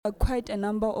quite a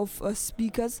number of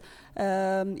speakers,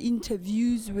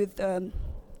 interviews with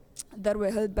that were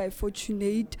held by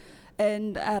Fortunate,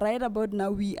 and right about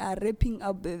now we are wrapping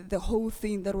up the whole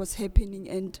thing that was happening,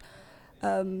 and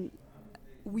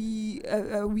we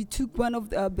took one of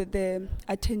the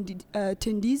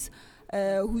attendees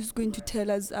who's going to tell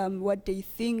us what they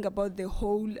think about the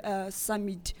whole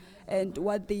summit and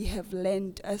what they have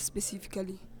learned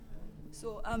specifically.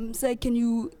 So, sir, can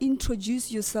you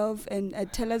introduce yourself and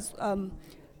tell us an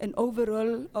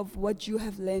overall of what you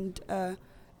have learned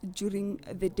during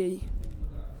the day?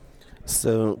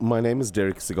 So, my name is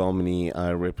Derek Sigalmani.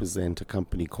 I represent a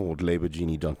company called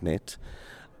LabourGenie.net.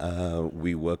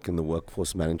 We work in the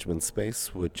workforce management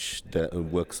space, which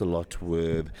works a lot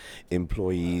with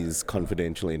employees'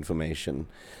 confidential information,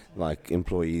 like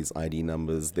employees' ID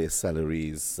numbers, their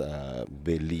salaries,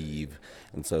 their leave,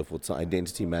 and so forth. So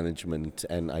identity management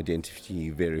and identity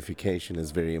verification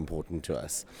is very important to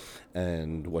us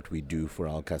and what we do for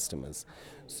our customers.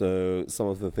 So some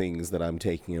of the things that I'm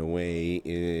taking away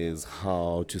is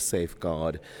how to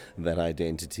safeguard that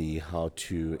identity, how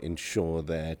to ensure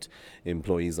that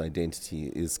employees' identity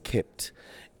is kept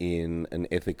in an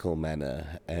ethical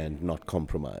manner and not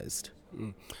compromised.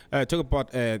 Talk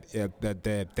about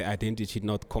the identity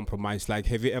not compromised. Like,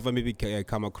 have you ever maybe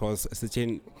come across such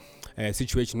a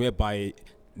situation whereby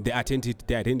the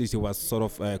identity was sort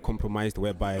of compromised,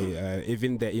 whereby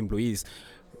even the employees,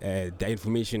 the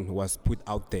information was put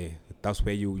out there? That's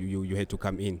where you had to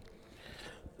come in.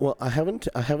 Well, I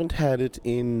haven't had it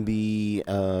in the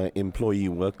employee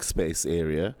workspace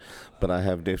area, but I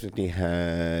have definitely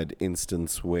had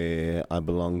instance where I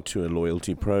belonged to a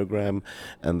loyalty program,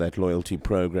 and that loyalty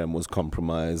program was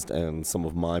compromised, and some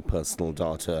of my personal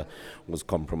data was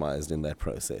compromised in that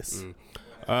process.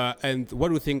 And what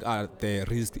do you think are the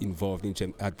risks involved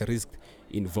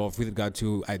with regard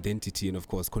to identity and, of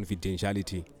course,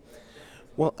 confidentiality?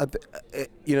 Well,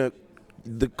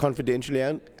 the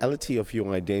confidentiality of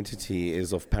your identity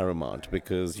is of paramount,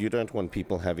 because you don't want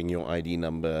people having your ID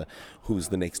number, who's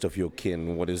the next of your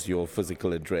kin, what is your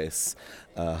physical address,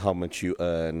 how much you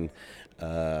earn,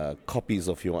 copies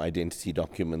of your identity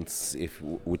documents,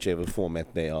 whichever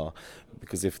format they are,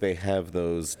 because if they have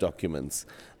those documents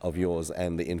of yours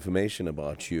and the information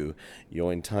about you,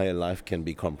 your entire life can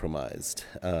be compromised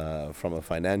from a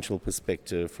financial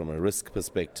perspective, from a risk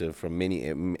perspective, from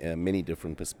many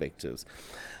different perspectives.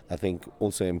 I think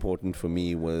also important for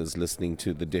me was listening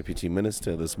to the Deputy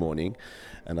Minister this morning,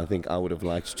 and I think I would have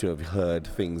liked to have heard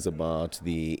things about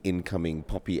the incoming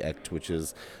POPI Act, which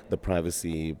is the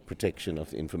Privacy Protection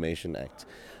of Information Act,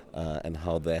 and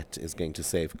how that is going to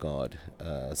safeguard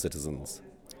citizens.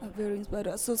 Very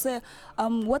inspiring. So, sir,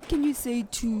 what can you say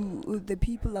to the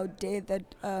people out there that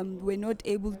were not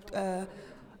able,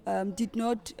 did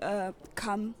not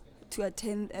come to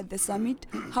attend the summit?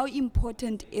 How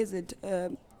important is it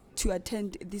to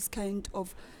attend this kind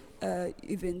of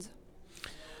events?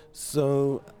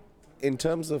 So, in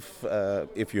terms of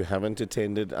if you haven't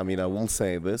attended, I will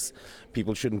say this: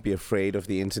 people shouldn't be afraid of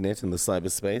the internet and the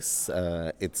cyberspace.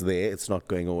 It's there; it's not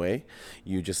going away.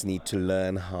 You just need to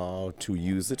learn how to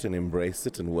use it and embrace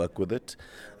it and work with it,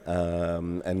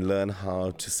 and learn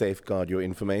how to safeguard your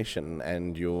information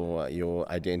and your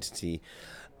identity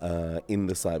in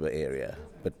the cyber area.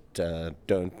 But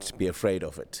don't be afraid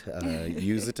of it.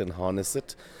 Use it and harness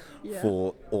it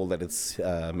for all that it's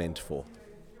meant for.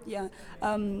 Yeah,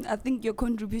 I think your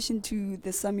contribution to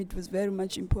the summit was very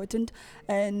much important.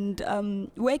 And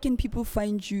where can people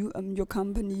find you, your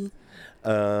company?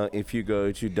 If you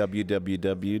go to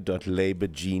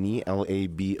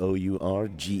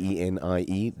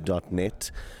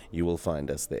www.labourgenie.net, you will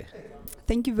find us there.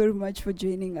 Thank you very much for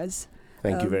joining us.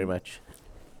 Thank you very much.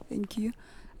 Thank you.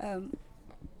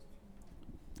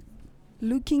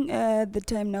 Looking at the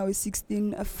time now is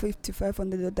 16:55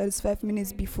 on the dot. That is 5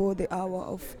 minutes before the hour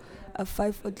of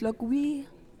 5 o'clock. We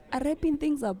are wrapping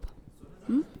things up.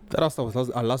 That was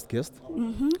our last guest.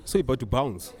 Mm-hmm. So you're about to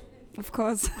bounce. Of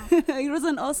course. It was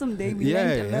an awesome day. We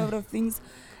learned a lot of things,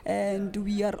 and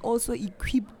we are also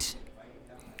equipped.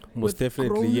 Most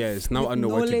definitely, yes. Now I know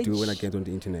what to do when I get on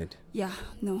the internet. Yeah,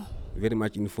 no. Very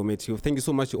much informative. Thank you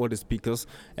so much to all the speakers,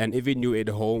 and even you at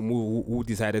home who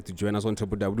decided to join us on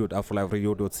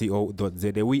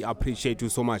www.afroliveradio.co.za. We appreciate you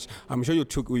so much. I'm sure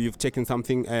you've taken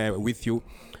something with you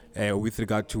with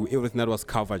regard to everything that was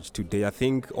covered today. I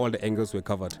think all the angles were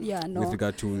covered. Yeah, no. With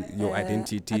regard to your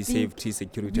identity, safety,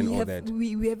 security, and all that.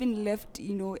 We haven't left,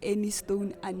 any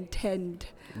stone unturned.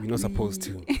 We're not supposed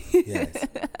to. Yes.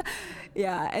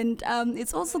 Yeah, and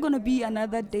it's also going to be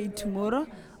another day tomorrow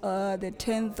the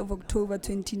 10th of October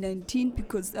 2019,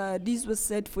 because this was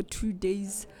set for 2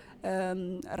 days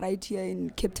right here in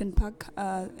Captain Park,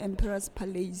 Emperor's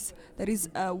Palace. That is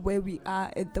where we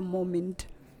are at the moment.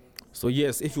 So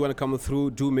yes, if you want to come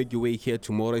through, do make your way here.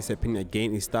 Tomorrow is happening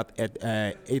again. It starts at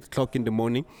 8 o'clock in the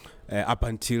morning up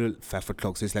until 5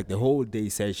 o'clock. So it's like the whole day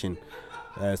session.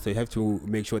 So you have to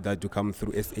make sure that you come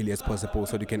through as early as possible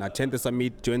so you can attend the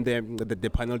summit, join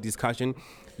the panel discussion,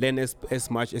 learn as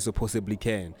much as you possibly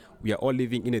can. We are all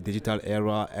living in a digital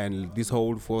era, and this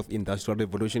whole fourth industrial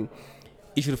revolution,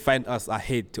 it should find us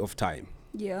ahead of time.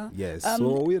 Yeah. Yes.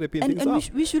 So we're wrapping things up.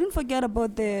 We shouldn't forget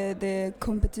about the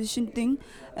competition thing.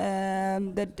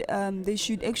 That they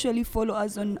should actually follow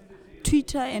us on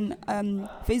Twitter and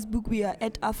Facebook. We are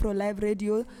at Afro Live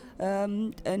Radio,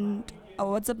 and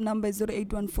our WhatsApp number is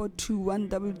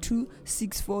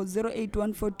 0814212264.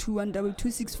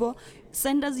 0814212264.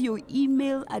 Send us your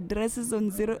email addresses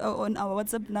on our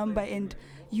WhatsApp number, and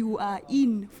you are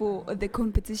in for the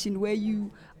competition where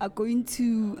you are going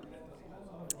to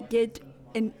get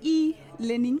an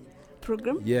e-learning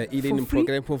program. Yeah, e-learning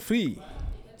program for free.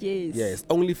 Yes. Yes,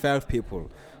 only 5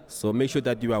 people. So make sure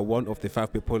that you are one of the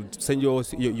 5 people. Send your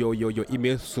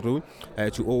emails through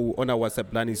on our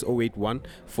WhatsApp line is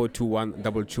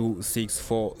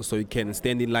 081-421-2264, so you can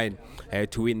stand in line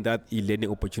to win that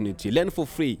e-learning opportunity. Learn for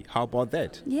free. How about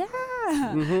that? Yeah.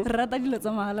 I mean,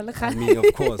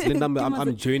 of course.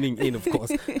 I'm joining in, of course.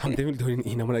 I'm definitely joining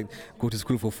in. I'm like, go to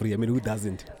school for free. I mean, who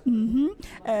doesn't?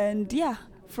 And yeah,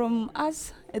 from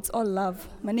us, it's all love.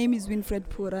 My name is Winfred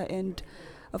Pura, and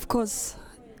of course,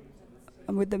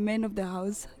 I'm with the man of the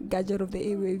house, Gadget of the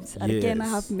airwaves. And again, I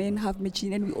have men, half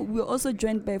machine, and we're also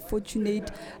joined by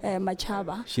Fortunate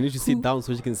Machaba. She needs to sit down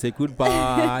so she can say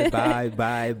goodbye,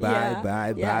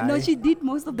 bye. No, she did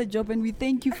most of the job, and we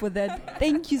thank you for that.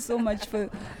 Thank you so much for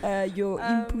your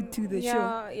input to the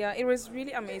show. Yeah, it was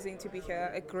really amazing to be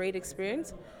here. A great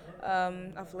experience.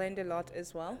 I've learned a lot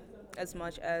as well, as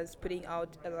much as putting out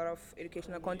a lot of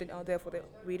educational content out there for the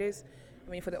readers,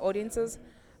 for the audiences.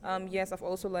 Yes, I've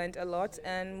also learned a lot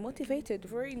and motivated,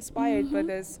 very inspired by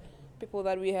those people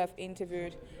that we have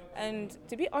interviewed. And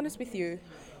to be honest with you,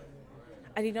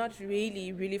 I did not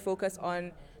really focus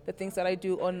on the things that I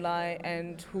do online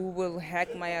and who will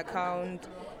hack my account,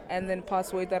 and then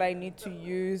password that I need to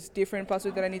use, different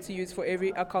password that I need to use for every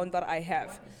account that I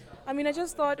have. I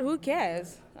just thought, who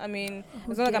cares? It's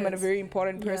not like I'm a very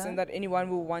important person that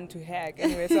anyone will want to hack.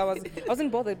 Anyway, so I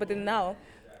wasn't bothered. But then now,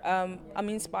 I'm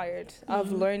inspired.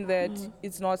 I've learned that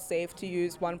it's not safe to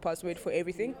use one password for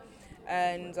everything.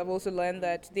 And I've also learned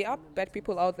that there are bad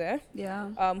people out there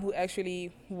who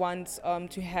actually want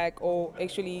to hack or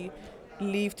actually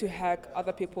leave to hack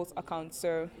other people's accounts.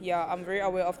 So yeah, I'm very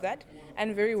aware of that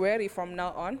and very wary from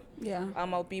now on.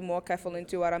 I'll be more careful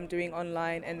into what I'm doing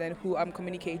online and then who I'm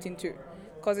communicating to.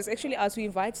 Because it's actually us who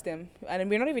invites them, and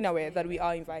we're not even aware that we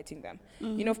are inviting them.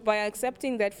 By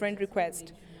accepting that friend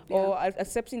request or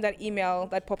accepting that email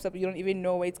that pops up, you don't even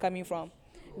know where it's coming from.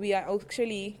 We are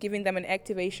actually giving them an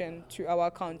activation to our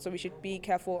account, so we should be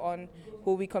careful on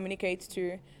who we communicate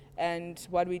to and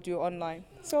what we do online.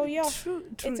 So yeah,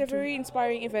 it's a very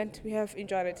inspiring event. We have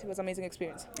enjoyed it. It was an amazing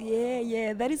experience.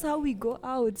 Yeah, that is how we go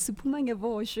out. Can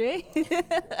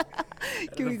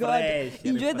we go out?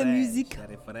 Enjoy the music.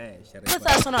 With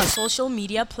us on our social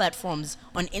media platforms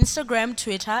on Instagram,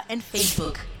 Twitter, and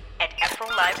Facebook at Afro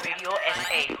Live Radio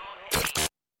SA.